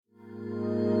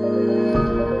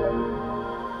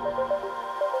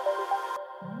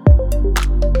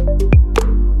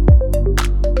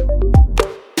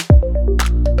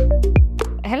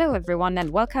everyone,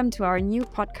 and welcome to our new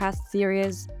podcast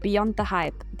series, Beyond the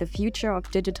Hype, the Future of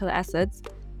Digital Assets,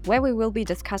 where we will be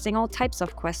discussing all types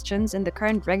of questions in the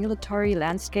current regulatory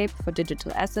landscape for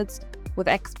digital assets with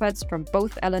experts from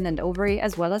both Allen & Overy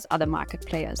as well as other market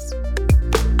players.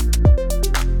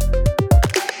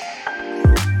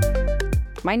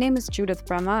 My name is Judith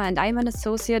Bremer, and I'm an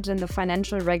associate in the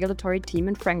financial regulatory team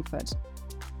in Frankfurt.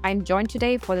 I'm joined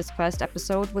today for this first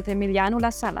episode with Emiliano La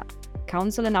Sala,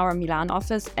 counsel in our Milan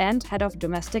office and head of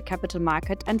domestic capital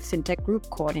market and fintech group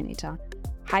coordinator.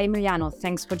 Hi Emiliano,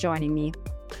 thanks for joining me.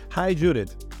 Hi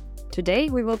Judith. Today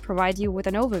we will provide you with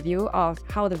an overview of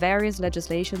how the various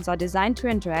legislations are designed to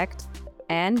interact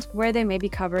and where they may be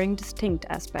covering distinct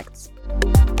aspects.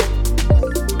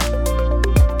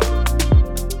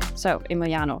 So,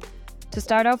 Emiliano, to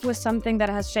start off with something that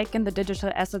has shaken the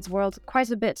digital assets world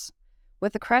quite a bit.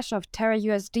 With the crash of Terra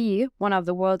USD, one of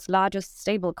the world's largest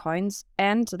stablecoins,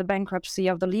 and the bankruptcy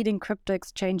of the leading crypto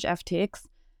exchange FTX,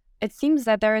 it seems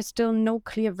that there is still no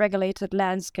clear regulated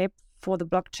landscape for the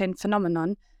blockchain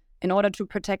phenomenon in order to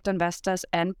protect investors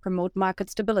and promote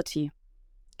market stability.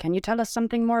 Can you tell us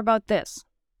something more about this?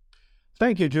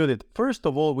 Thank you, Judith. First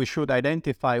of all, we should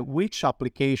identify which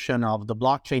application of the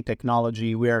blockchain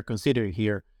technology we are considering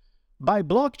here. By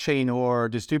blockchain or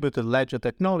distributed ledger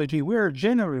technology, we are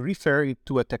generally referring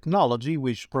to a technology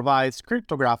which provides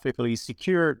cryptographically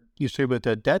secure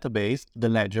distributed database, the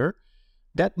ledger,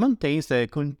 that maintains a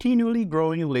continually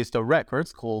growing list of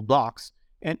records called blocks,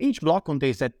 and each block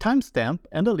contains a timestamp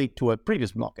and a link to a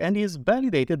previous block, and is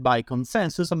validated by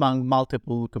consensus among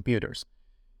multiple computers.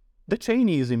 The chain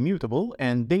is immutable,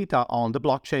 and data on the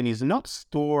blockchain is not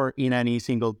stored in any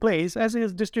single place, as it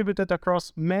is distributed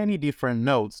across many different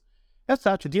nodes. As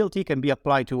such, DLT can be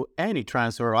applied to any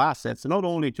transfer of assets, not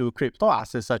only to crypto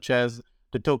assets such as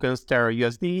the tokens Terra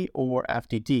USD or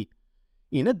FTT.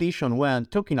 In addition, when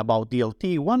talking about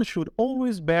DLT, one should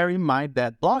always bear in mind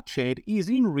that blockchain is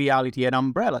in reality an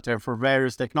umbrella term for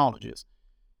various technologies.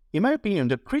 In my opinion,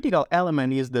 the critical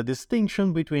element is the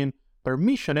distinction between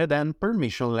permissioned and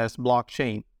permissionless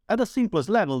blockchain. At the simplest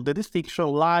level, the distinction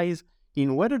lies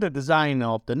in whether the design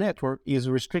of the network is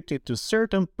restricted to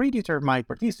certain predetermined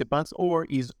participants or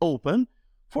is open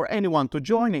for anyone to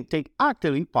join and take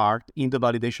actively part in the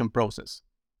validation process.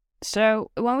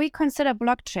 So, when we consider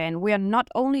blockchain, we are not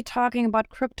only talking about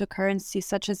cryptocurrencies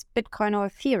such as Bitcoin or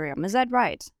Ethereum, is that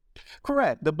right?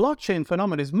 Correct. The blockchain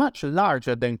phenomenon is much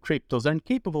larger than cryptos and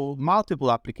capable of multiple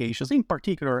applications. In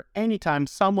particular, anytime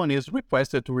someone is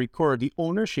requested to record the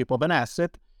ownership of an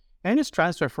asset and is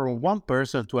transferred from one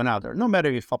person to another, no matter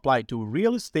if applied to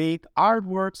real estate,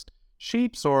 artworks,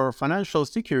 ships, or financial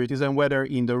securities, and whether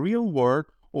in the real world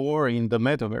or in the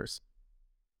metaverse.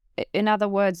 In other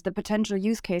words, the potential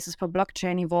use cases for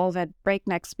blockchain evolve at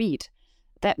breakneck speed.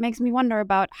 That makes me wonder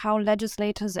about how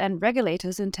legislators and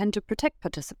regulators intend to protect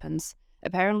participants.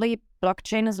 Apparently,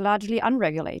 blockchain is largely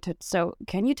unregulated, so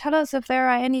can you tell us if there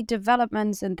are any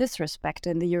developments in this respect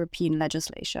in the European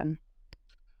legislation?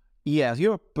 Yes,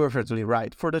 you're perfectly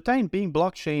right. For the time being,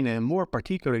 blockchain and more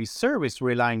particularly service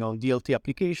relying on DLT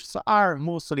applications are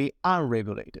mostly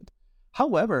unregulated.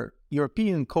 However,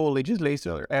 European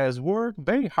co-legislature has worked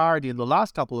very hard in the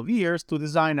last couple of years to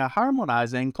design a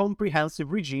harmonized and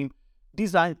comprehensive regime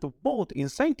designed to both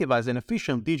incentivize an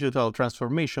efficient digital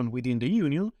transformation within the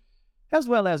Union, as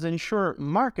well as ensure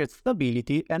market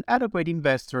stability and adequate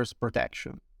investors'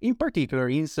 protection. In particular,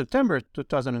 in September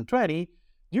 2020,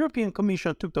 the European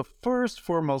Commission took the first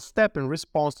formal step in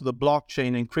response to the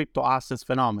blockchain and crypto assets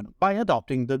phenomenon by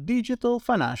adopting the Digital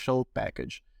Financial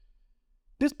Package.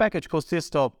 This package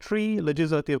consists of 3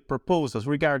 legislative proposals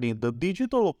regarding the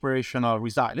digital operational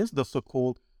resilience, the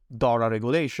so-called DORA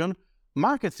regulation,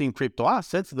 markets in crypto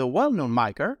assets, the well-known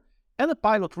MiCAR, and a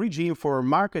pilot regime for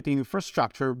marketing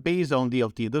infrastructure based on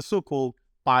DLT, the so-called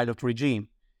pilot regime.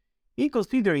 In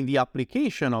considering the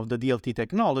application of the DLT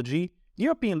technology, the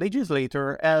European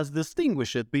legislator has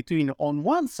distinguished between, on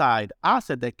one side,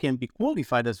 assets that can be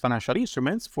qualified as financial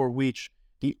instruments for which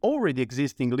the already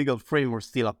existing legal framework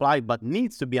still applies but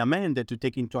needs to be amended to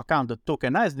take into account the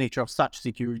tokenized nature of such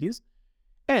securities,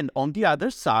 and on the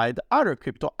other side, other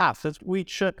crypto assets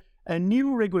which a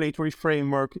new regulatory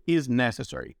framework is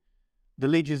necessary. The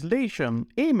legislation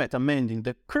aimed at amending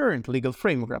the current legal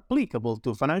framework applicable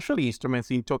to financial instruments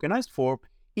in tokenized form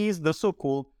is the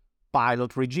so-called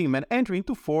pilot regime and entered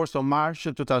into force on March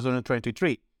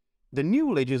 2023. The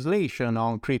new legislation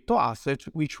on crypto assets,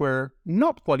 which were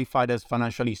not qualified as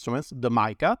financial instruments, the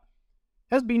MiCA,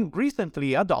 has been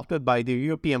recently adopted by the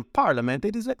European Parliament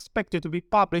and is expected to be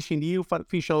published in the EU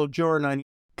official journal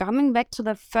Coming back to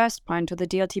the first point, to the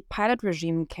DLT pilot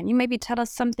regime, can you maybe tell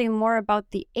us something more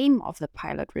about the aim of the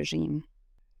pilot regime?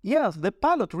 Yes, the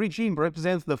pilot regime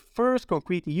represents the first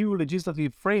concrete EU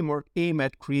legislative framework aimed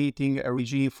at creating a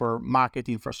regime for market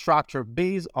infrastructure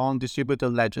based on distributed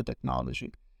ledger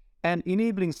technology, and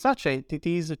enabling such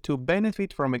entities to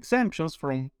benefit from exemptions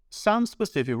from some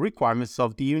specific requirements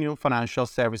of the Union Financial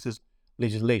Services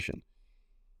legislation.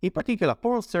 In particular,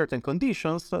 upon certain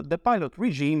conditions, the pilot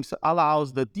regimes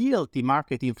allows the DLT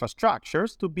market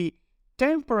infrastructures to be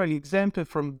temporarily exempted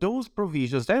from those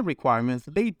provisions and requirements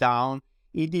laid down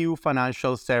in the EU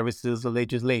Financial Services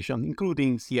legislation,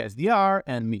 including CSDR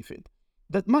and MiFID,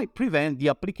 that might prevent the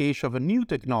application of new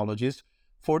technologies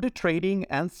for the trading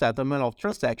and settlement of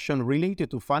transactions related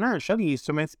to financial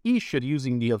instruments issued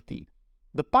using DLT.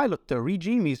 The pilot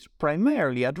regime is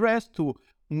primarily addressed to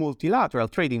multilateral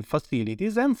trading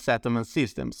facilities and settlement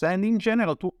systems, and in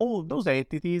general to all those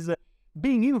entities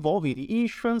being involved in the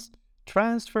issuance,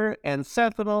 transfer, and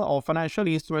settlement of financial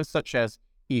instruments such as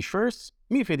issuers,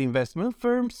 MiFID investment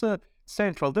firms,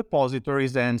 central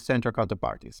depositories, and central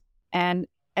counterparties. And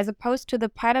as opposed to the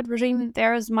pilot regime,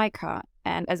 there is MiCA.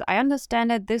 And as I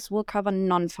understand it, this will cover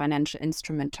non-financial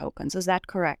instrument tokens. Is that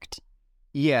correct?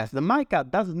 Yes, the MiCA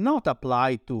does not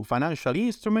apply to financial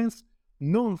instruments,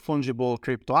 non-fungible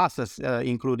crypto assets,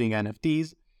 including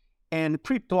NFTs, and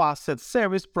crypto asset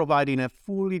service provided in a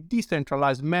fully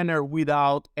decentralized manner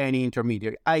without any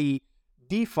intermediary, i.e.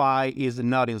 DeFi is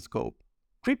not in scope.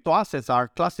 Crypto assets are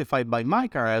classified by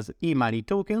MiCA as e-money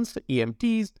tokens,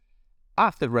 EMTs,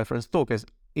 asset reference tokens,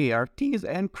 ARTs,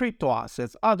 and crypto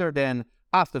assets other than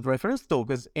asset reference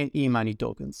tokens and e-money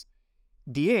tokens.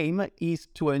 The aim is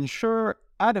to ensure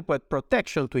adequate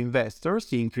protection to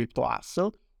investors in crypto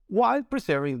assets while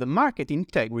preserving the market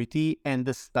integrity and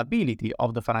the stability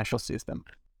of the financial system.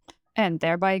 And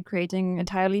thereby creating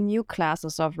entirely new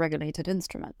classes of regulated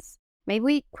instruments. May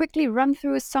we quickly run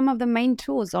through some of the main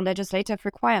tools or legislative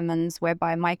requirements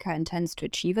whereby MiCA intends to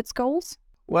achieve its goals?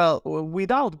 Well,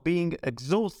 without being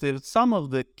exhaustive, some of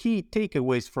the key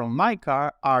takeaways from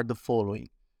MiCA are the following.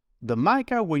 The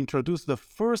MiCA will introduce the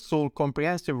first sole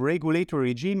comprehensive regulatory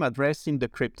regime addressing the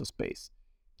crypto space.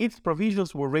 Its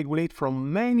provisions will regulate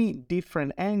from many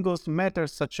different angles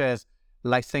matters such as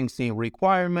licensing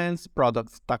requirements,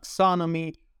 product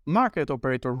taxonomy, market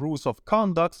operator rules of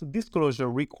conduct,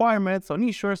 disclosure requirements on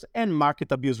issuers, and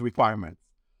market abuse requirements.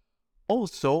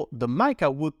 Also, the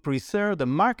MiCA would preserve the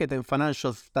market and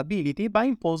financial stability by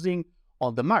imposing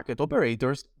on the market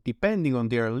operators, depending on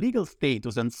their legal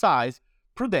status and size,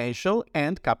 prudential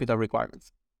and capital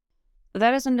requirements.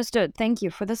 That is understood. Thank you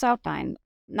for this outline.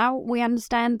 Now we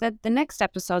understand that the next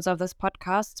episodes of this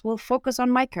podcast will focus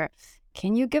on MiCA.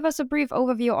 Can you give us a brief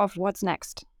overview of what's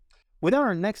next? With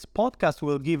our next podcast,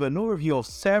 we'll give an overview of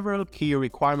several key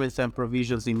requirements and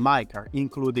provisions in MiCA,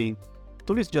 including,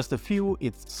 to list just a few,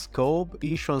 its scope,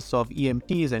 issuance of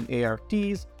EMTs and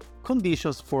ARTs,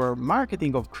 conditions for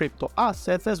marketing of crypto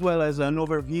assets, as well as an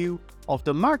overview of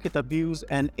the market abuse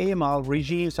and AML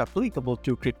regimes applicable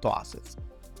to crypto assets.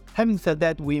 Having said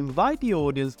that, we invite the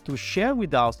audience to share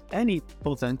with us any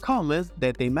thoughts and comments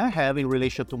that they may have in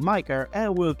relation to MiCA,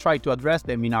 and we'll try to address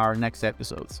them in our next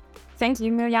episodes. Thank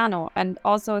you, Emiliano, and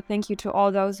also thank you to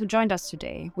all those who joined us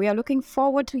today. We are looking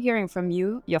forward to hearing from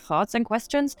you, your thoughts and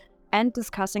questions, and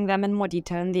discussing them in more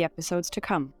detail in the episodes to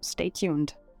come. Stay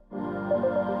tuned.